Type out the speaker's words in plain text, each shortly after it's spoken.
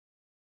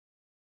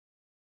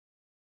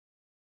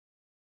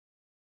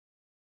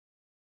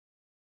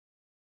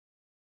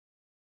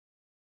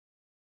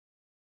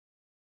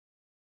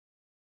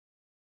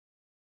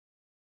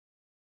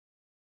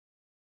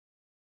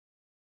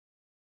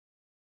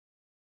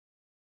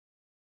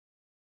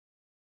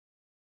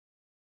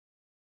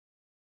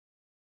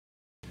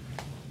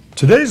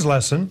Today's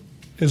lesson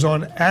is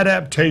on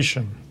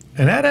adaptation.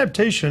 And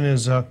adaptation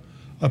is a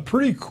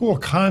pretty cool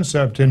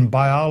concept in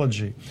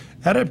biology.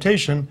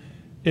 Adaptation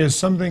is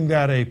something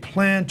that a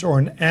plant or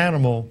an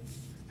animal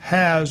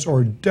has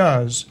or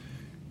does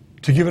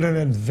to give it an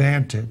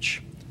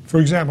advantage. For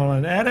example,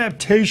 an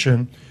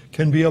adaptation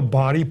can be a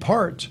body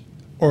part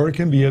or it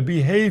can be a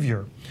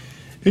behavior.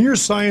 In your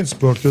science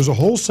book, there's a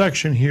whole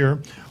section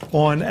here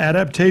on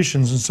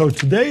adaptations. And so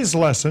today's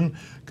lesson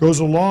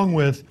goes along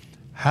with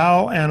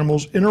how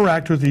animals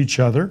interact with each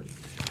other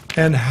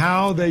and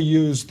how they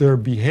use their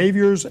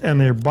behaviors and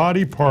their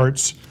body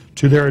parts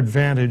to their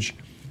advantage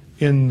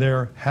in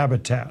their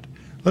habitat.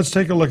 Let's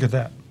take a look at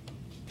that.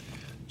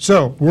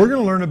 So we're going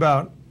to learn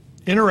about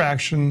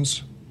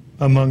interactions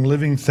among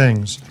living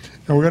things.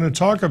 And we're going to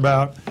talk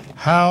about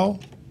how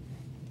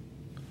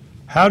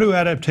do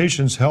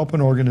adaptations help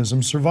an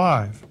organism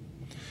survive.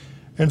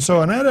 And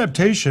so an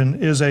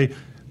adaptation is a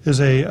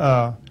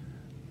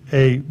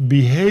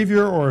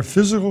behavior or a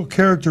physical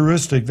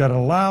characteristic that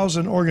allows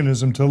an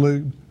organism to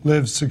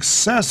live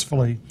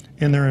successfully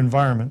in their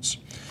environments.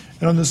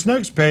 And on this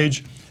next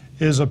page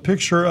is a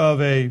picture of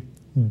a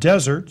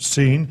desert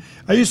scene.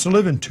 I used to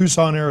live in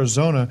Tucson,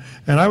 Arizona,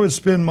 and I would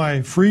spend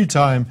my free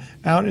time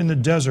out in the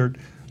desert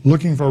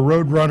looking for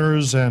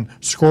roadrunners and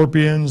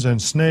scorpions and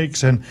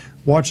snakes and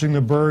watching the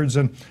birds.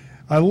 And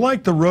I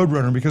liked the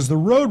roadrunner because the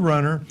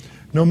roadrunner,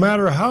 no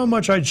matter how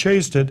much I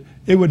chased it,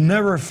 it would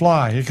never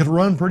fly. It could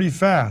run pretty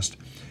fast.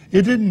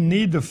 It didn't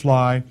need to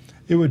fly.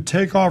 It would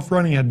take off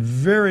running. It had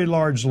very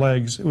large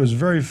legs. It was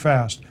very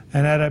fast,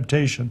 an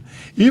adaptation.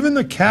 Even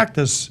the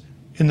cactus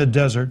in the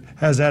desert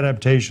has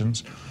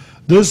adaptations.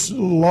 This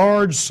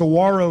large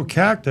saguaro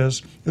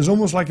cactus is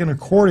almost like an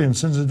accordion.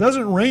 Since it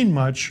doesn't rain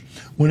much,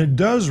 when it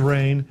does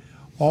rain,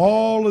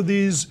 all of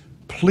these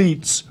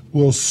pleats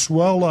will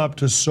swell up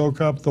to soak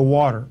up the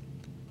water.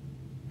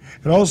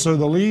 And also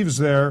the leaves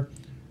there,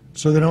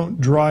 so they don't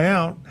dry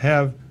out,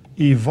 have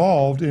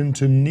evolved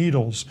into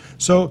needles.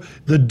 So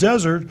the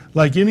desert,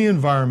 like any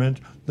environment,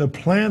 the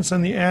plants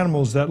and the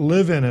animals that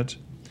live in it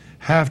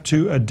have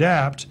to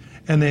adapt,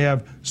 and they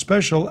have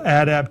special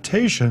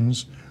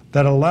adaptations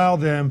that allow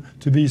them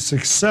to be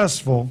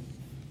successful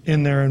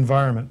in their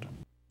environment.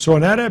 So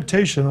an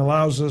adaptation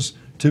allows us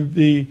to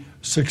be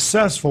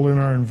successful in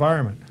our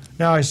environment.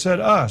 Now I said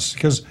us,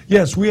 because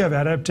yes, we have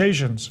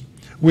adaptations.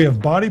 We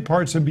have body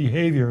parts and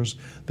behaviors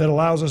that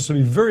allows us to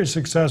be very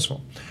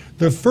successful.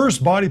 The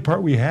first body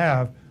part we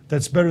have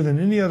that's better than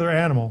any other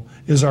animal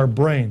is our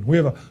brain. We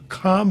have a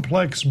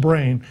complex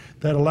brain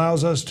that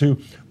allows us to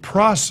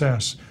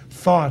process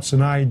thoughts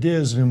and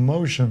ideas and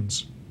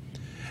emotions.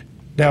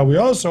 Now we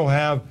also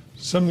have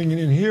something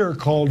in here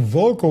called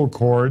vocal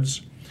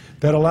cords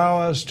that allow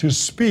us to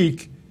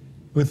speak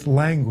with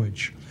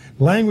language.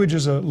 Language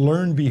is a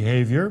learned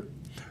behavior.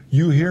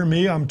 You hear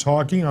me, I'm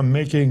talking, I'm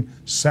making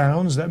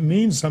sounds that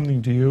mean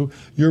something to you.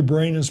 Your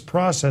brain is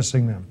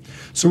processing them.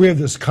 So we have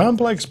this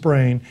complex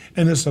brain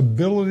and this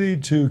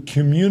ability to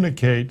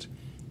communicate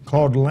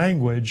called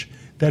language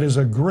that is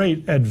a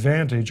great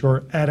advantage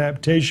or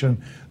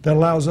adaptation that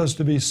allows us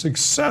to be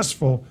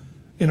successful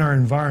in our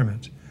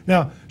environment.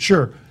 Now,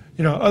 sure,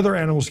 you know, other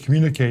animals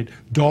communicate.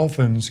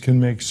 Dolphins can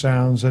make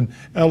sounds, and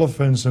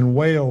elephants and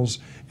whales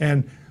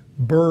and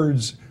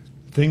birds,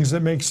 things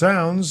that make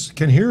sounds,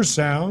 can hear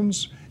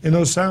sounds, and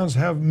those sounds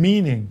have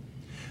meaning.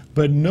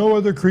 But no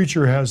other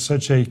creature has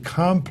such a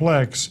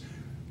complex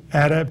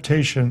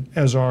adaptation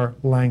as our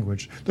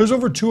language. There's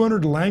over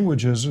 200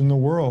 languages in the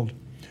world.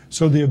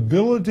 So the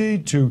ability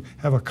to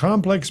have a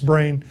complex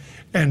brain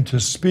and to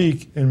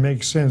speak and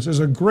make sense is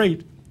a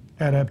great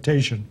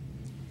adaptation.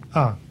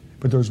 But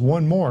there's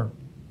one more.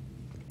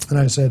 And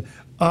I said,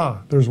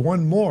 there's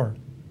one more.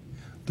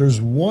 There's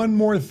one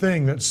more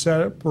thing that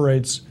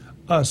separates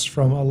us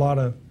from a lot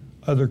of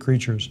other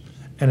creatures.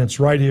 And it's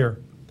right here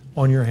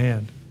on your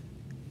hand.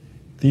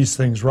 These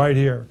things right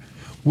here.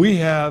 We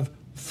have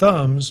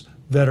thumbs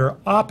that are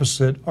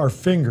opposite our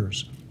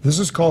fingers. This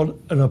is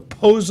called an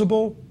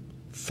opposable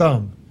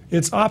thumb.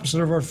 It's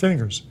opposite of our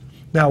fingers.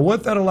 Now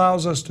what that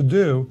allows us to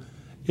do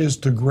is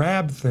to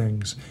grab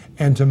things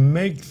and to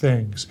make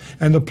things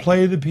and to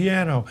play the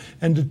piano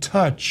and to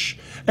touch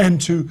and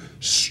to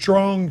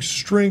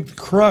strength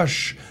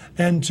crush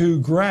and to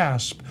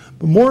grasp.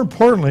 But more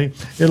importantly,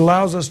 it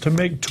allows us to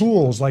make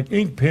tools like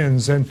ink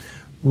pens and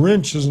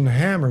wrenches and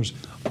hammers.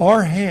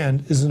 Our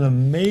hand is an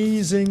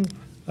amazing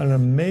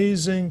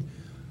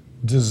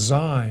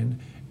design,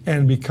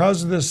 and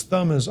because this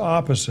thumb is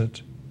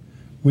opposite,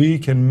 we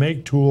can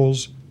make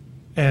tools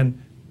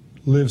and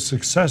live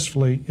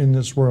successfully in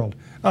this world.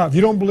 If you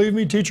don't believe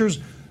me, teachers,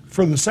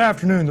 for this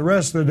afternoon, the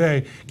rest of the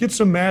day, get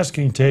some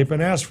masking tape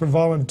and ask for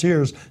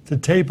volunteers to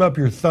tape up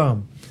your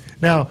thumb.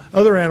 Now,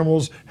 other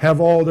animals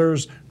have all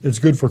theirs. It's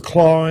good for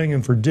clawing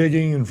and for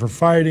digging and for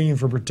fighting and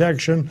for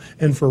protection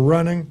and for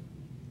running.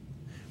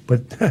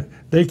 But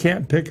they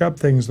can't pick up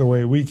things the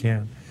way we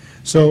can.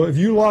 So if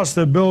you lost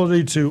the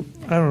ability to,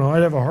 I don't know,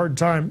 I'd have a hard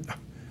time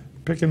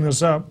picking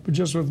this up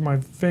just with my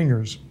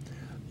fingers.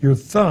 Your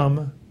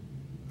thumb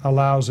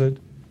allows it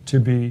to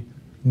be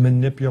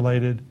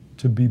manipulated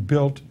to be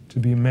built, to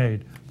be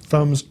made.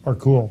 Thumbs are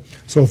cool.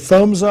 So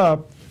thumbs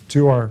up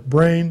to our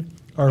brain,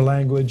 our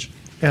language,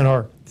 and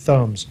our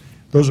thumbs.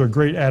 Those are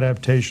great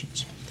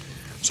adaptations.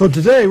 So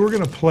today we're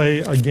going to play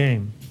a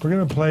game. We're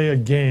going to play a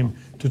game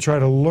to try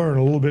to learn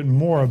a little bit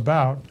more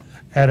about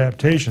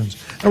adaptations.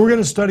 And we're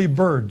going to study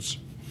birds.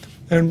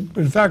 And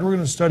in fact, we're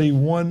going to study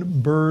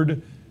one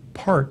bird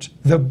part,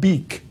 the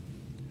beak,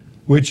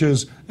 which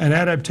is an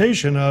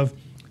adaptation of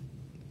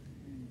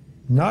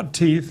not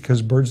teeth,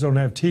 because birds don't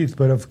have teeth,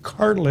 but of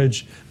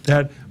cartilage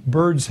that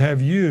birds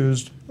have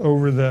used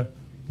over the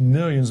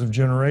millions of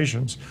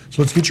generations.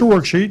 So let's get your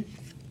worksheet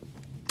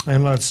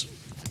and let's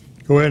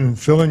go ahead and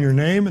fill in your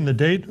name and the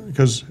date,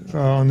 because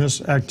on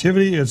this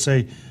activity it's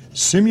a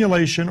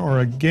simulation or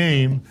a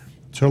game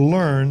to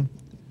learn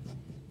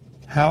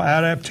how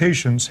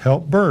adaptations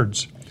help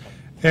birds.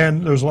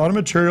 And there's a lot of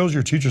materials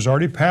your teacher's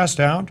already passed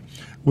out,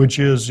 which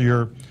is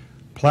your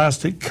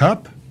plastic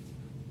cup,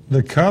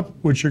 the cup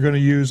which you're going to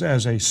use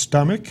as a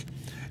stomach,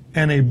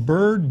 and a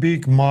bird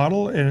beak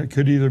model, and it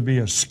could either be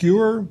a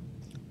skewer,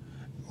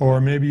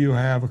 or maybe you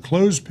have a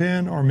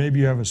clothespin, or maybe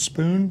you have a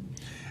spoon,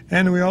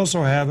 and we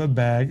also have a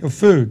bag of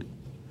food.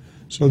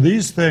 So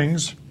these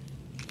things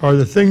are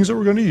the things that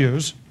we're going to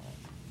use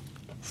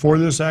for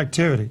this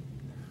activity.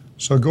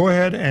 So go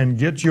ahead and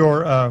get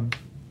your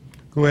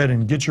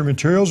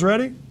materials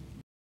ready.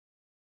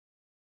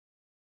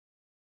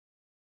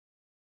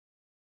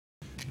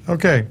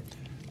 Okay,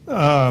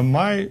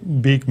 my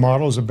beak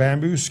model is a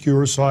bamboo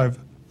skewer, so I've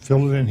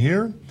filled it in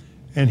here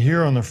and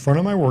here on the front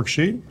of my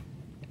worksheet.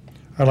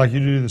 I'd like you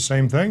to do the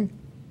same thing.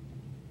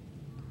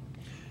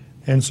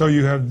 And so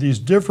you have these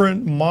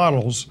different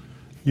models.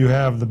 You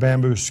have the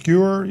bamboo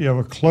skewer, you have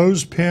a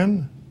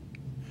clothespin,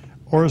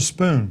 or a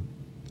spoon.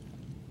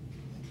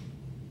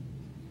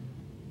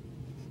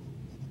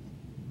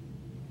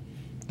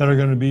 That are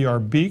going to be our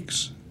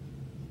beaks.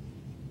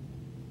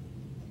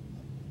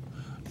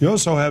 You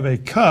also have a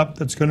cup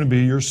that's going to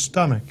be your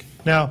stomach.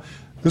 Now,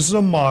 this is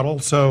a model,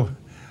 so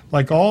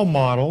like all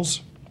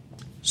models,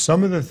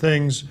 some of the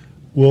things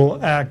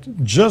will act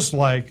just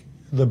like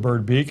the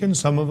bird beak and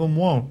some of them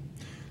won't.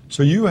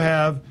 So you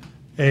have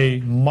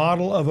a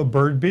model of a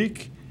bird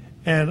beak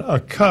and a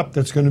cup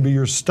that's going to be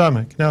your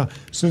stomach. Now,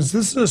 since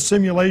this is a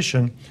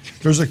simulation,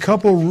 there's a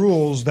couple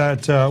rules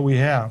that we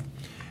have.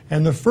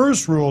 And the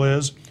first rule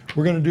is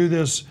we're going to do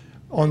this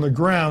on the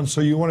ground, so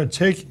you want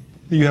to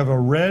you have a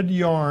red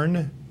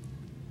yarn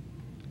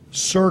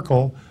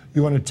circle,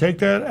 you want to take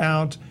that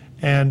out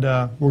and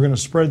we're going to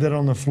spread that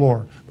on the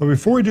floor. But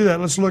before we do that,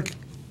 let's look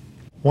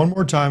one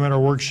more time at our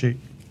worksheet.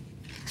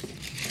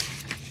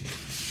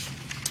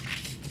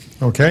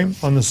 Okay,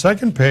 on the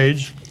second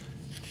page,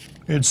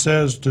 it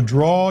says to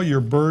draw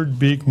your bird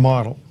beak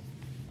model.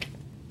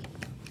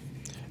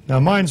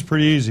 Now mine's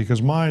pretty easy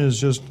because mine is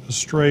just a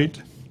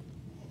straight,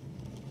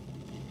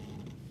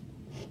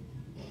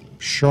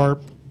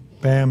 sharp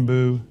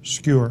bamboo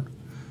skewer.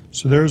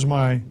 So there's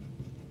my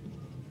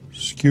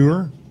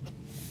skewer.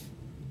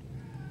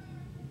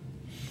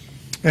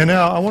 And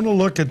now I want to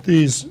look at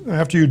these,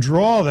 after you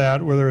draw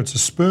that, whether it's a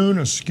spoon,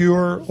 a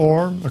skewer,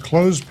 or a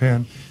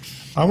clothespin,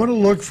 I want to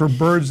look for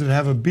birds that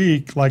have a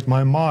beak like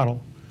my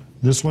model.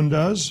 This one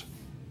does.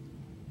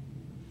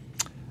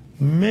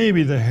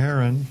 Maybe the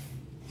heron.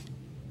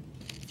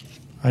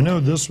 I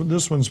know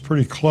this one's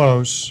pretty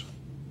close.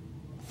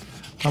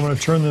 I'm going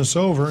to turn this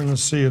over and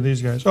let's see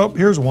these guys. Oh,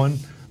 here's one.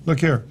 Look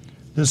here.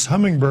 This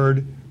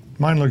hummingbird,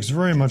 mine looks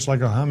very much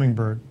like a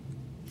hummingbird.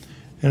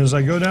 And as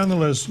I go down the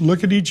list,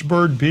 look at each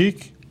bird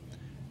beak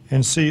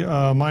and see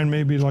mine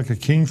may be like a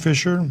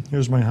kingfisher.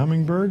 Here's my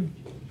hummingbird.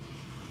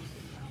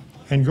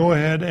 And go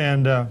ahead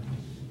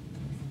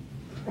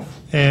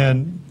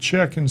and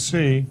check and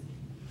see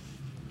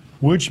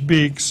which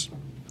beaks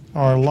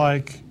are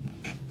like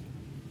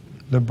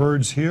the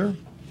birds here,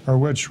 or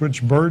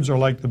which birds are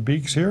like the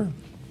beaks here,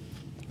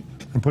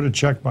 and put a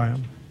check by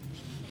them.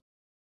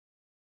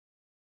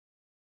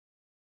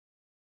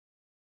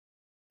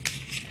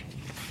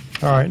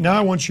 All right, now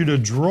I want you to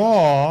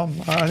draw, I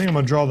think I'm going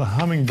to draw the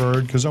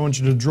hummingbird because I want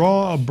you to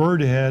draw a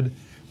bird head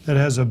that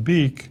has a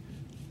beak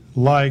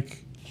like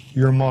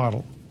your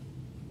model.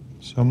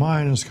 So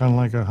mine is kind of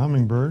like a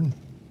hummingbird.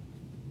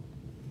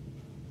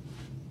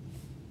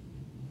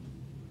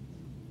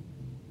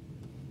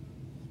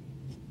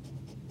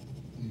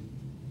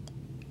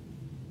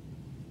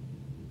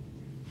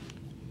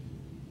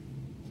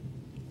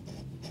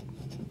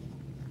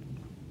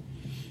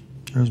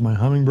 There's my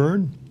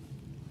hummingbird.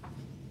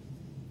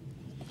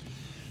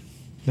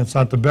 That's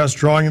not the best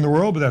drawing in the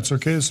world, but that's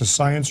okay. It's a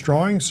science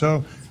drawing.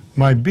 So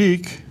my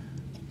beak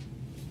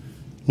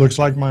looks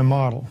like my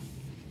model.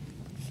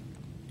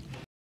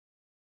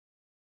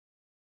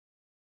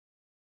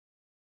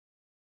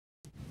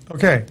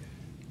 Okay,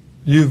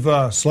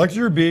 you've selected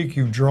your beak,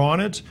 you've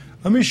drawn it.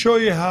 Let me show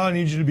you how I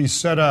need you to be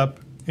set up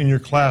in your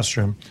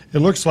classroom. It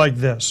looks like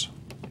this.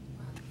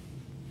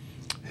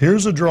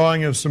 Here's a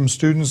drawing of some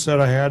students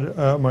that I had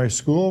at my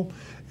school,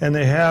 and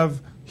they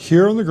have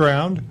here on the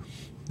ground,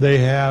 they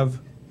have,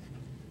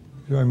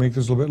 do I make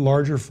this a little bit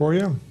larger for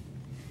you?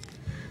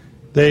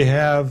 They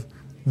have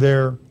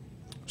their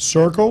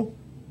circle,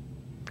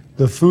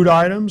 the food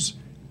items,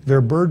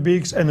 their bird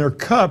beaks, and their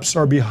cups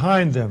are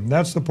behind them.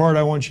 That's the part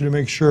I want you to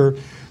make sure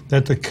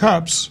that the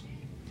cups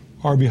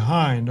are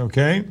behind,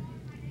 okay?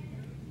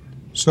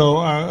 So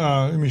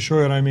let me show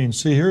you what I mean.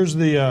 See, here's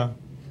the,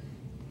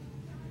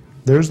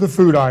 there's the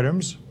food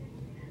items.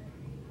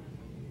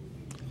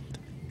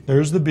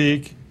 There's the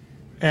beak,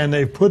 and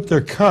they've put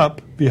their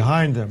cup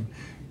behind them.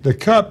 The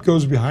cup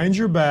goes behind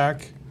your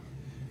back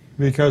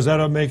because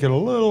that'll make it a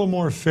little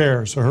more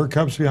fair. So her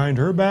cup's behind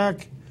her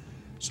back.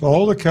 So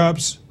all the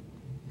cups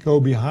go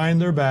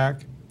behind their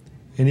back.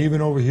 And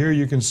even over here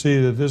you can see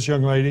that this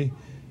young lady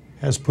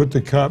has put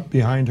the cup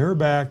behind her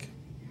back.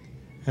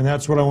 And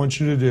that's what I want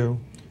you to do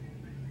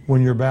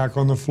when you're back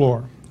on the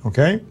floor,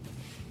 okay?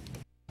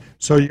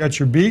 So you got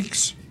your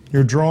beaks,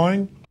 your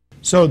drawing.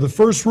 So the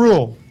first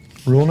rule,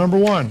 rule number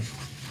 1,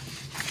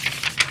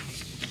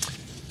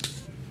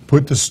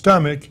 put the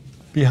stomach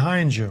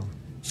behind you.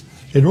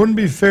 It wouldn't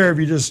be fair if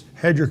you just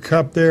had your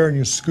cup there and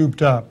you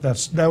scooped up.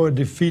 That would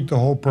defeat the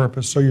whole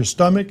purpose. So your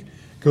stomach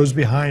goes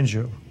behind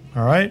you,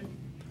 all right?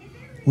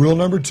 Rule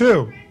number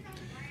 2,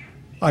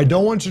 I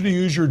don't want you to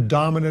use your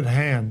dominant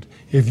hand.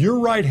 If you're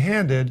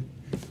right-handed,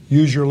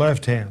 use your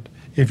left hand.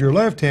 If you're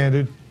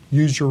left-handed,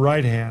 use your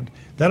right hand.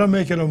 That'll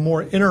make it a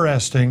more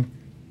interesting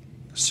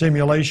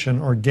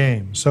simulation or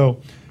game.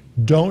 So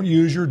don't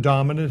use your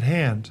dominant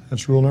hand.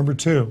 That's rule number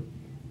 2.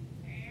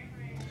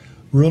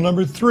 Rule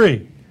number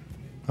 3,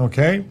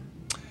 okay?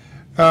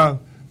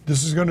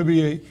 This is going to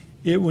be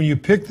when you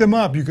pick them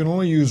up, you can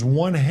only use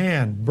one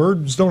hand.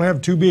 Birds don't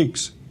have 2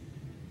 beaks.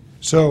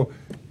 So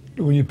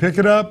when you pick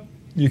it up,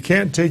 you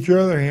can't take your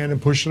other hand and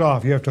push it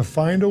off. You have to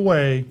find a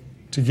way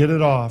to get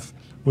it off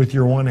with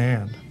your one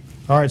hand.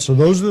 All right, so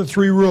those are the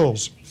 3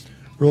 rules.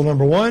 Rule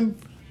number 1,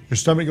 your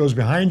stomach goes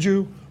behind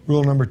you.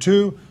 Rule number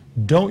 2,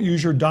 don't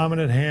use your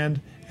dominant hand.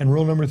 And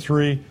rule number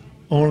 3,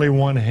 only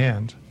one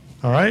hand.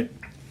 All right?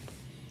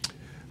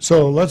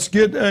 So let's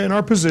get in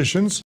our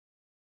positions.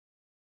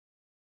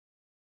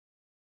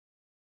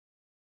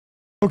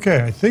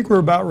 Okay, I think we're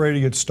about ready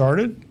to get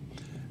started.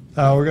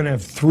 We're going to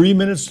have 3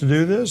 minutes to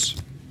do this.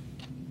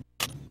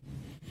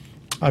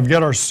 I've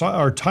got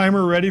our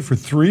timer ready for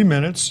 3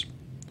 minutes.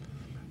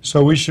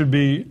 So we should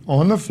be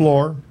on the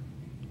floor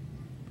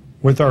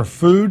with our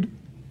food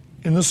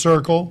in the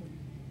circle,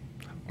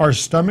 our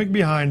stomach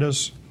behind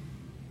us,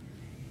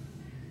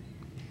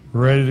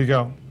 ready to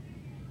go.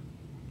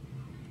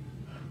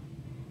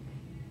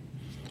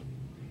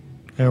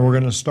 And we're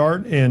going to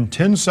start in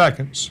 10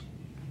 seconds.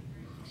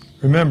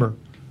 Remember,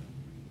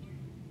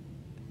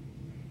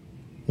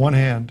 one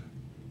hand.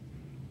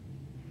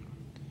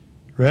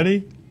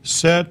 Ready,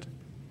 set,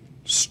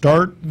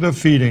 start the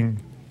feeding.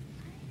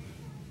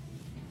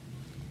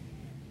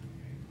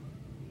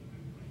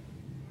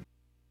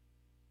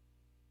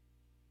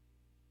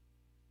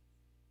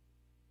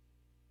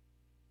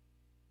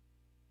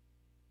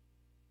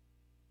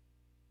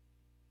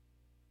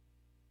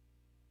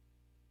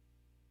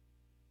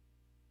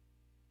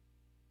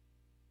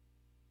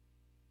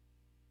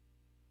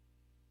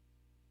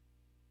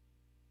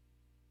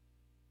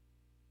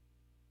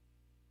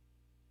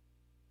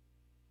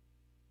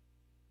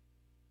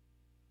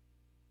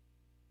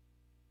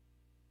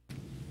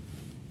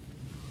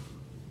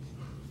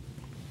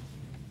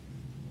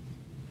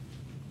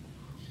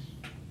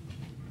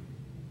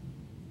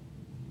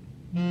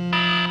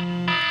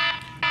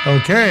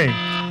 Okay,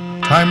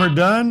 timer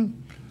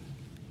done.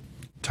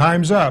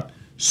 Time's up.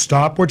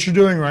 Stop what you're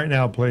doing right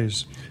now,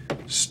 please.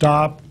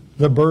 Stop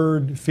the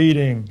bird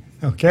feeding,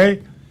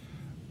 okay?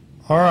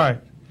 All right,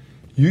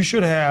 you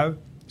should have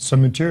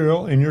some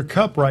material in your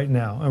cup right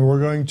now, and we're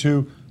going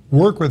to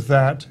work with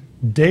that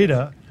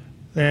data,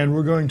 and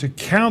we're going to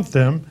count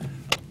them.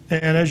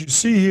 And as you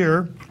see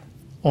here,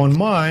 on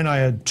mine, I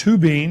had 2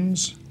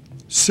 beans,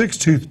 6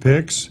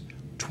 toothpicks,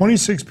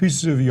 26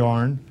 pieces of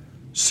yarn,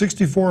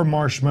 64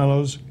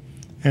 marshmallows,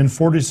 and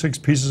 46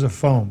 pieces of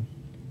foam.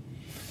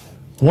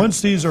 Once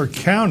these are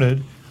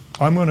counted,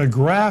 I'm going to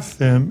graph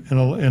them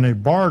in a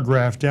bar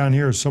graph down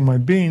here. So my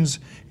beans,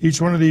 each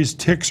one of these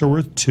ticks are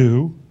worth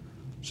 2.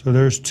 So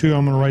there's 2.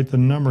 I'm going to write the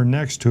number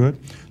next to it.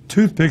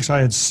 Toothpicks, I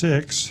had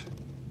 6.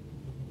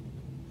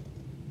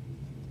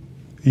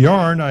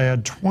 Yarn, I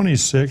had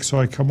 26, so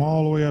I come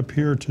all the way up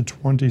here to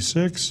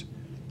 26.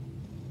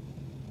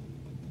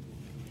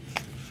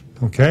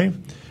 Okay.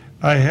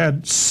 I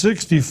had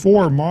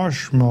 64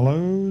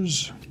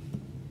 marshmallows.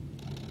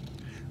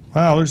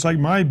 Wow, looks like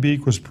my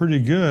beak was pretty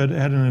good. It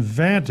had an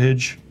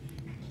advantage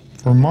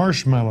for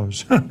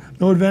marshmallows.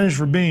 No advantage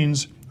for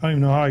beans. I don't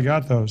even know how I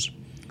got those.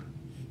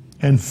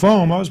 And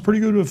foam, I was pretty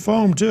good with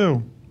foam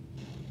too.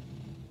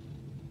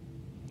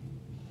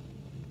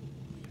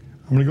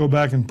 I'm going to go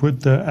back and put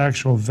the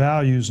actual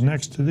values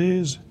next to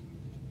these.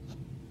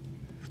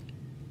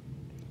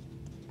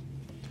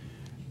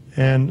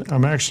 And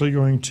I'm actually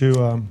going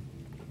to,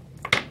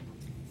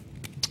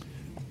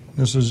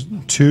 this is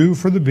 2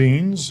 for the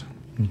beans,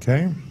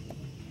 okay?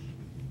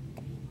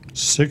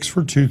 6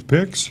 for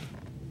toothpicks,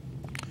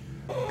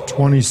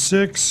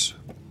 26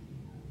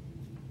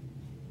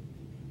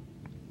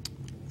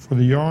 for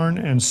the yarn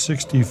and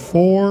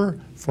 64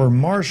 for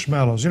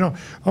marshmallows. You know,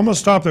 I'm going to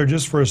stop there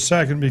just for a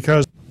second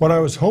because what I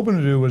was hoping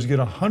to do was get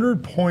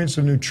 100 points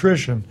of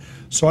nutrition.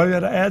 So I had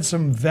to add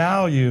some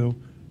value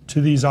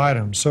to these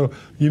items. So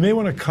you may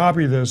want to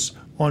copy this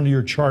onto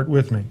your chart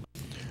with me.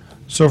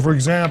 So for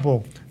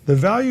example, the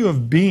value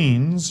of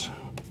beans,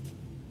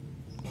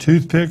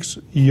 toothpicks,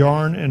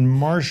 yarn, and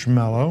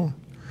marshmallow.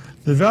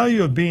 The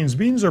value of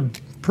beans are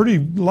a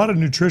lot of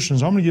nutrition,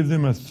 so I'm going to give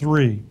them a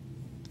 3.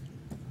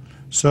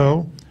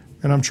 So,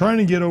 and I'm trying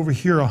to get over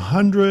here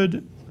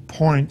 100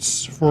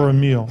 points for a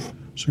meal.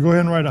 So go ahead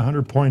and write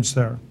 100 points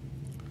there.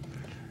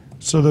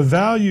 So the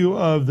value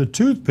of the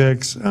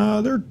toothpicks,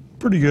 they're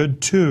pretty good,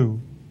 2.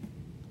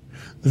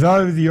 The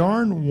value of the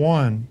yarn,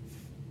 1.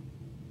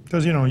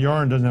 Because, you know,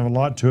 yarn doesn't have a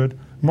lot to it.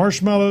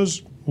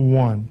 Marshmallows,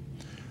 1.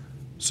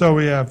 So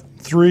we have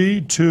 3,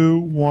 2,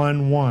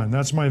 1, 1.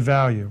 That's my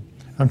value.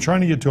 I'm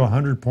trying to get to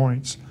 100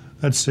 points.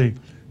 Let's see.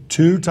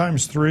 2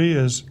 times 3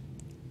 is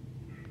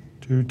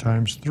 2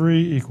 times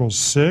 3 equals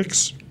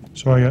 6.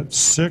 So I got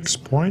 6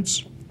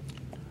 points.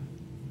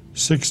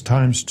 6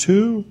 times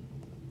 2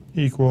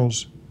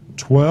 equals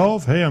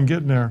 12. Hey, I'm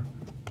getting there.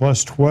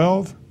 Plus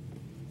 12.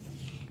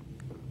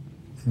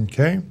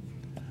 Okay.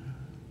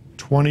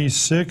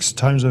 26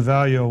 times the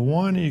value of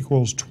 1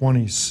 equals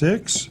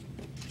 26.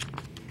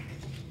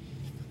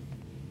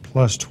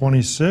 Plus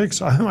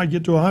 26, I might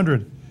get to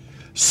 100.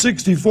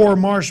 64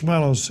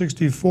 marshmallows,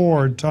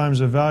 64 times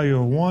the value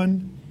of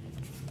 1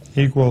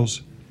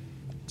 equals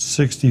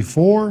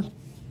 64.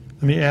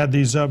 Let me add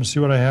these up and see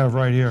what I have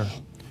right here.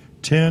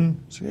 10,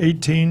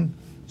 18,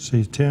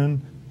 see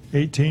 10,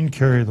 18,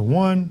 carry the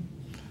 1,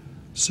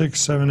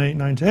 6, 7, 8,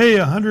 9, 10. Hey,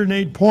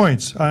 108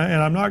 points.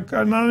 And I'm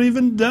not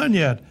even done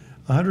yet.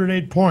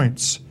 108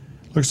 points.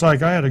 Looks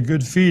like I had a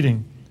good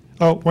feeding.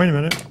 Oh, wait a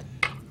minute.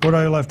 What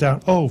I left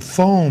out? Oh,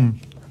 foam.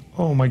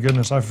 Oh my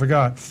goodness, I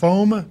forgot.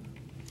 Foam.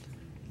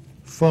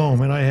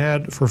 And I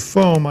had, for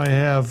foam, I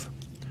have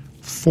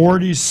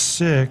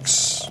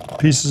 46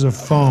 pieces of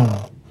foam.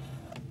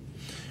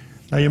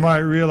 Now you might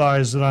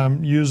realize that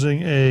I'm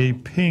using a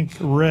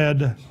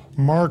pink-red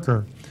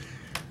marker.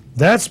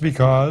 That's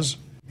because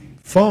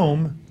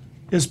foam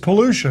is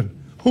pollution.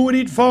 Who would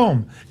eat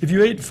foam? If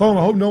you ate foam,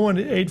 I hope no one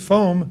ate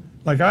foam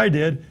like I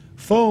did.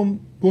 Foam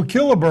will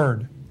kill a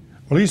bird,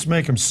 or at least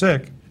make them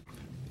sick.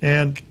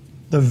 And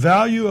the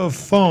value of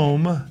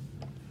foam,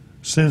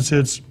 since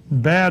it's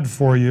bad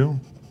for you,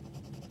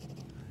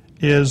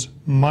 is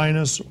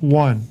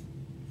 -1.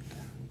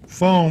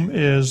 Foam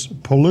is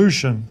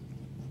pollution.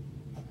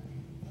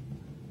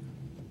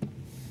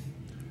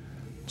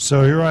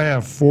 So here I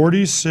have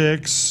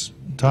 46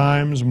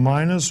 times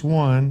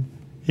 -1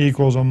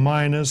 equals a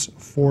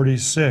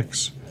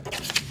 -46.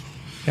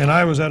 And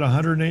I was at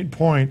 108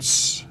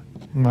 points,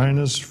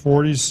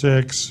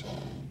 -46.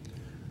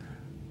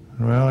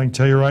 Well, I can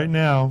tell you right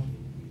now,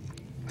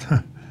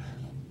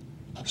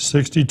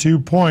 62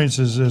 points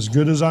is as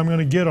good as I'm going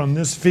to get on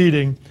this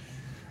feeding.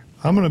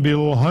 I'm going to be a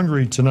little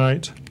hungry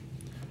tonight.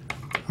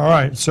 All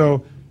right,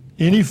 so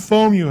any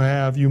foam you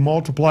have, you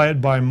multiply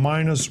it by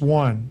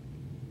 -1.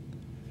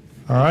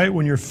 All right,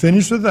 when you're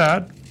finished with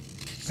that,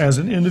 as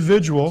an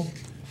individual,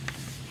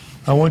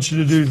 I want you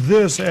to do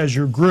this as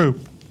your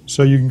group.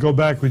 So you can go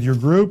back with your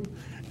group,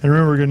 and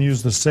remember, we're going to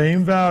use the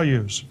same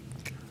values.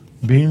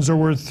 Beans are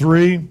worth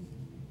 3.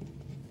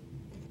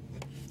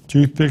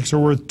 Toothpicks are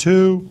worth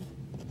 2.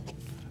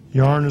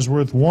 Yarn is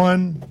worth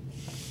 1.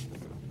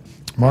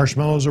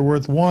 Marshmallows are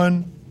worth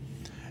 1.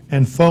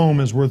 And foam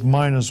is worth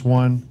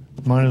 -1,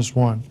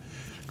 -1.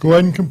 Go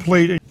ahead and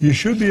complete it. You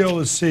should be able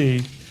to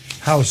see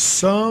how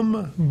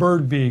some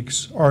bird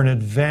beaks are an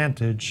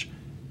advantage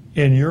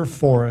in your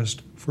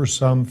forest for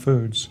some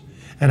foods,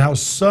 and how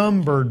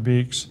some bird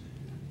beaks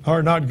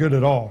are not good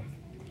at all.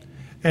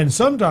 And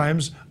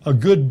sometimes a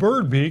good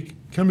bird beak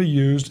can be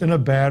used in a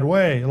bad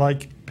way,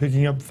 like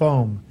picking up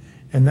foam.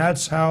 And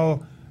that's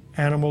how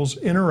animals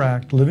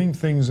interact, living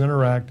things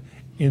interact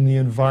in the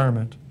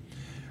environment.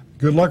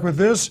 Good luck with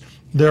this.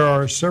 There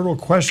are several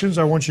questions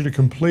I want you to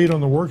complete on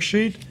the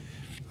worksheet.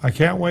 I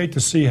can't wait to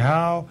see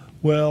how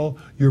well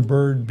your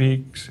bird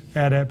beaks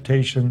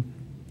adaptation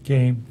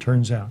game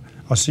turns out.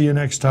 I'll see you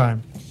next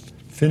time.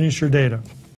 Finish your data.